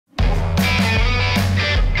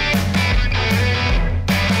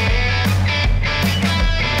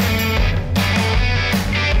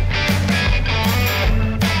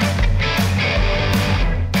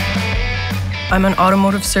I'm an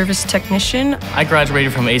automotive service technician. I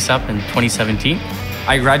graduated from ASEP in 2017.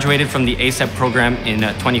 I graduated from the ASEP program in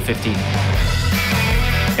 2015.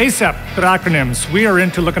 ASEP, good acronyms. We are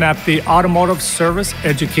into looking at the Automotive Service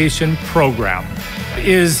Education Program. It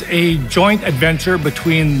is a joint adventure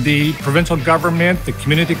between the provincial government, the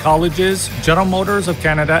community colleges, General Motors of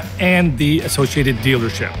Canada, and the associated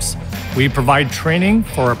dealerships. We provide training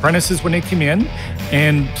for apprentices when they come in,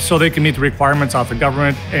 and so they can meet the requirements of the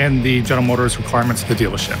government and the General Motors requirements of the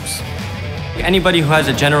dealerships. Anybody who has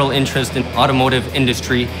a general interest in automotive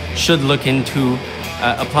industry should look into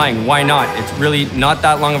applying. Why not? It's really not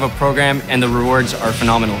that long of a program, and the rewards are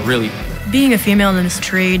phenomenal, really. Being a female in this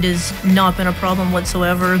trade has not been a problem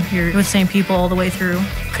whatsoever. You're with the same people all the way through.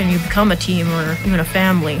 Can you become a team or even a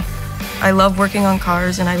family? I love working on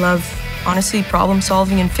cars, and I love, honestly, problem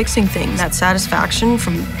solving and fixing things. That satisfaction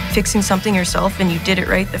from fixing something yourself and you did it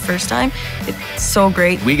right the first time, it's so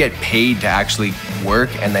great. We get paid to actually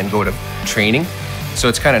work and then go to training. So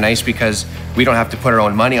it's kind of nice because we don't have to put our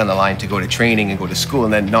own money on the line to go to training and go to school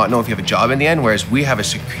and then not know if you have a job in the end, whereas we have a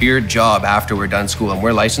secure job after we're done school and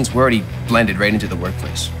we're licensed, we're already blended right into the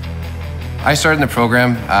workplace. I started in the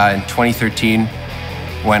program in 2013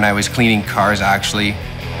 when I was cleaning cars actually.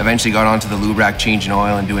 Eventually got onto the lube rack, changing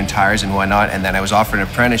oil and doing tires and whatnot, and then I was offered an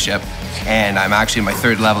apprenticeship, and I'm actually in my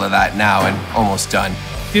third level of that now and almost done.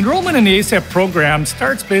 The enrollment in the ASEP program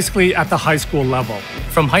starts basically at the high school level.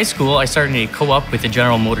 From high school, I started a co-op with the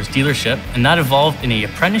General Motors dealership, and that evolved in an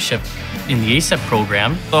apprenticeship in the ASEP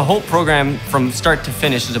program. The whole program from start to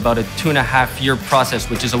finish is about a 2.5-year process,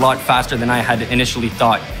 which is a lot faster than I had initially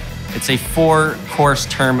thought. It's a 4-course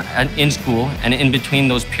term in school, and in between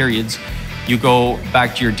those periods, you go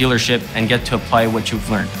back to your dealership and get to apply what you've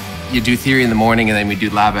learned. You do theory in the morning and then we do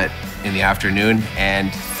lab in the afternoon,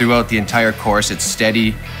 and throughout the entire course it's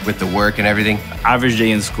steady with the work and everything. Average day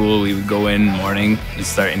in school, we would go in morning and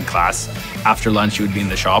start in class. After lunch you would be in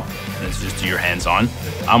the shop and it's just do your hands-on.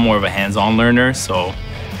 I'm more of a hands-on learner, so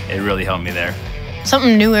it really helped me there.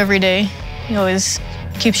 Something new every day. You always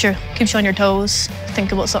keeps you on your toes.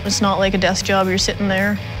 Think about something. It's not like a desk job, you're sitting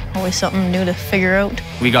there. Always something new to figure out.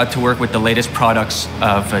 We got to work with the latest products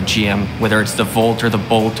of GM, whether it's the Volt or the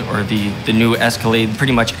Bolt or the new Escalade,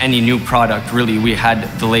 pretty much any new product, really, we had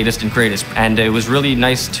the latest and greatest. And it was really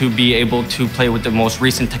nice to be able to play with the most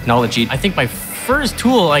recent technology. I think my first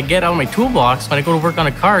tool I get out of my toolbox when I go to work on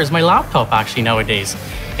a car is my laptop, actually, nowadays.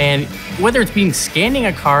 And whether it's scanning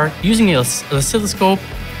a car, using the oscilloscope,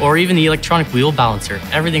 or even the electronic wheel balancer,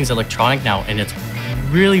 everything's electronic now, and it's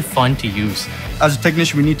really fun to use. As a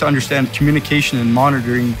technician, we need to understand communication and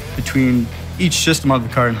monitoring between each system of the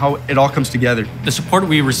car and how it all comes together. The support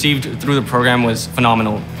we received through the program was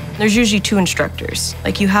phenomenal. There's usually 2 instructors.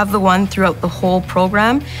 Like you have the one throughout the whole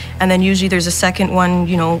program, and then usually there's a second one,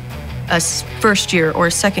 you know, a first year or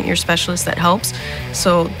a second year specialist that helps.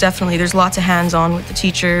 So definitely there's lots of hands-on with the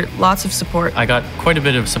teacher, lots of support. I got quite a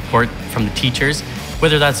bit of support from the teachers,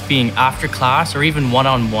 whether that's being after class or even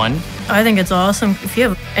one-on-one. I think it's awesome. If you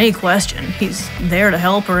have any question, he's there to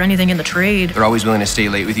help, or anything in the trade. They're always willing to stay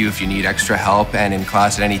late with you if you need extra help, and in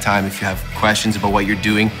class at any time if you have questions about what you're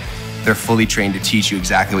doing, they're fully trained to teach you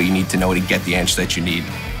exactly what you need to know to get the answer that you need.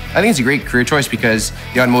 I think it's a great career choice because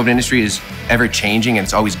the automotive industry is ever changing and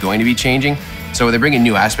it's always going to be changing. So they're bringing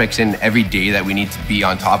new aspects in every day that we need to be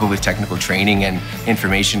on top of with technical training and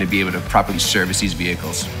information to be able to properly service these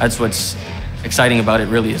vehicles. That's what's exciting about it,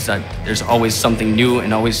 really, is that there's always something new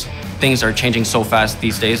and always things are changing so fast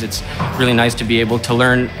these days. It's really nice to be able to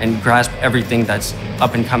learn and grasp everything that's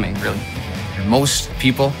up and coming, really. Most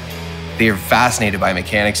people, they're fascinated by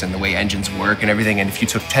mechanics and the way engines work and everything. And if you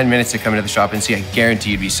took 10 minutes to come into the shop and see, I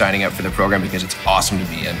guarantee you'd be signing up for the program because it's awesome to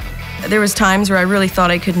be in. There was times where I really thought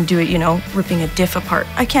I couldn't do it, you know, ripping a diff apart.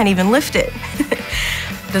 I can't even lift it.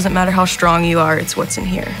 It doesn't matter how strong you are, it's what's in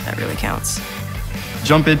here that really counts.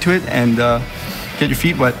 Jump into it and get your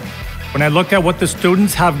feet wet. When I look at what the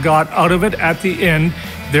students have got out of it at the end,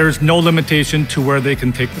 there's no limitation to where they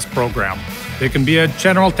can take this program. They can be a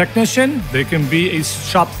general technician, they can be a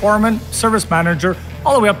shop foreman, service manager,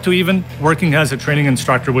 all the way up to even working as a training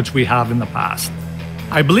instructor, which we have in the past.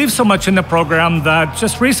 I believe so much in the program that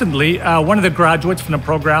just recently, one of the graduates from the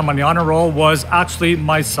program on the honor roll was actually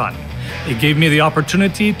my son. It gave me the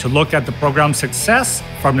opportunity to look at the program's success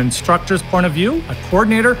from an instructor's point of view, a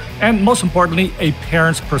coordinator, and most importantly, a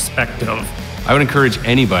parent's perspective. I would encourage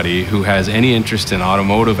anybody who has any interest in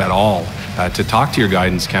automotive at all to talk to your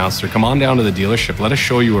guidance counselor. Come on down to the dealership. Let us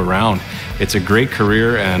show you around. It's a great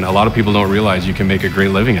career, and a lot of people don't realize you can make a great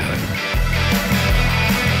living at it.